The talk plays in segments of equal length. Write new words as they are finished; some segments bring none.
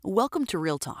Welcome to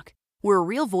Real Talk, where a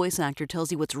real voice actor tells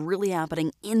you what's really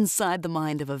happening inside the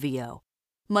mind of a VO.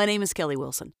 My name is Kelly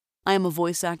Wilson. I am a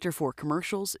voice actor for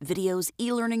commercials, videos,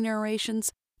 e-learning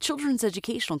narrations, children's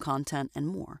educational content, and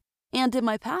more. And in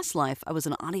my past life, I was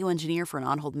an audio engineer for an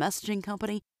on-hold messaging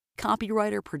company,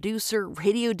 copywriter, producer,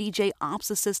 radio DJ,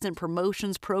 ops assistant,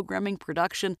 promotions, programming,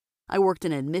 production. I worked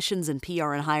in admissions and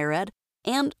PR in higher ed,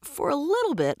 and for a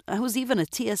little bit, I was even a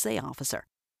TSA officer.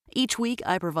 Each week,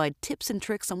 I provide tips and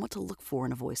tricks on what to look for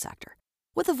in a voice actor,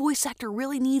 what the voice actor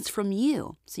really needs from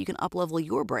you so you can uplevel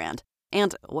your brand,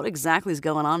 and what exactly is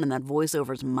going on in that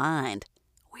voiceover's mind.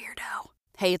 Weirdo.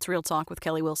 Hey, it's Real Talk with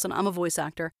Kelly Wilson. I'm a voice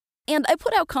actor, and I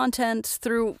put out content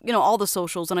through, all the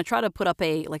socials, and I try to put up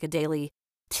a daily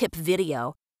tip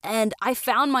video, and I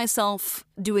found myself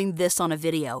doing this on a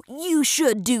video. You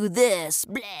should do this.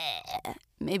 Bleh.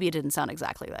 Maybe it didn't sound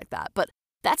exactly like that, but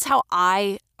that's how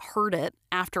I heard it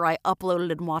after I uploaded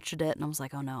and watched it, and I was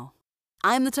like, oh no.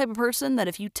 I'm the type of person that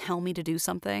if you tell me to do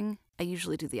something, I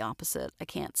usually do the opposite. I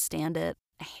can't stand it.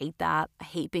 I hate that. I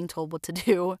hate being told what to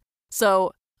do.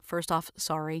 So, first off,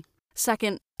 sorry.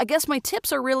 Second, I guess my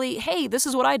tips are really, hey, this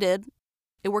is what I did.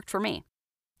 It worked for me.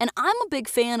 And I'm a big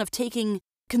fan of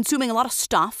consuming a lot of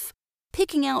stuff,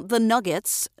 picking out the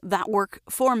nuggets that work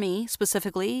for me,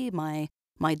 specifically my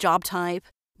job type,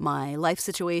 my life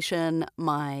situation,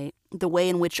 the way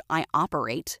in which I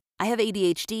operate. I have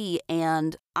ADHD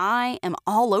and I am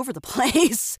all over the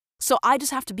place. So I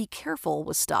just have to be careful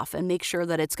with stuff and make sure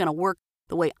that it's going to work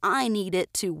the way I need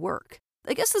it to work.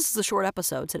 I guess this is a short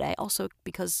episode today, also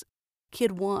because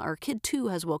kid 2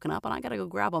 has woken up and I got to go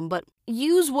grab him. But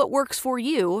use what works for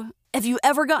you. If you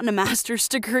ever gotten a master's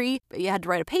degree, but you had to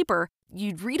write a paper,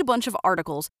 you'd read a bunch of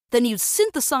articles, then you'd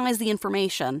synthesize the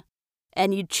information.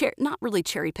 And you'd not really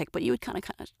cherry pick, but you would kind of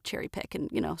cherry pick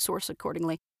and, source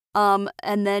accordingly. And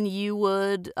then you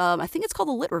would, I think it's called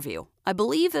a lit review. I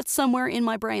believe that's somewhere in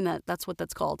my brain that's what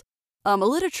that's called. A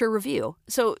literature review.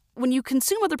 So when you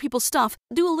consume other people's stuff,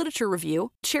 do a literature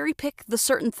review, cherry pick the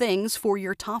certain things for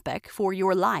your topic, for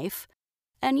your life,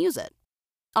 and use it.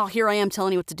 Oh, here I am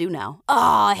telling you what to do now.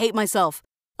 I hate myself.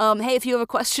 Hey, if you have a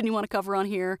question you want to cover on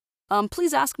here,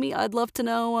 please ask me. I'd love to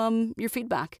know your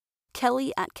feedback.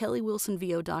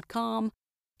 Kelly@kellywilsonvo.com,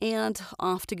 and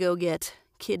off to go get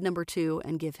kid number 2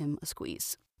 and give him a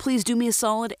squeeze. Please do me a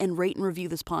solid and rate and review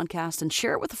this podcast and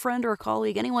share it with a friend or a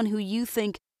colleague, anyone who you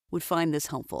think would find this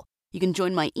helpful. You can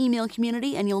join my email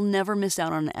community and you'll never miss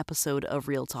out on an episode of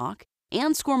Real Talk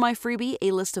and score my freebie,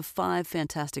 a list of 5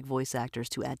 fantastic voice actors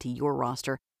to add to your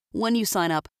roster when you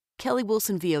sign up,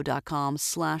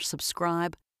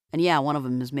 kellywilsonvo.com/subscribe. And yeah, one of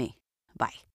them is me. Bye.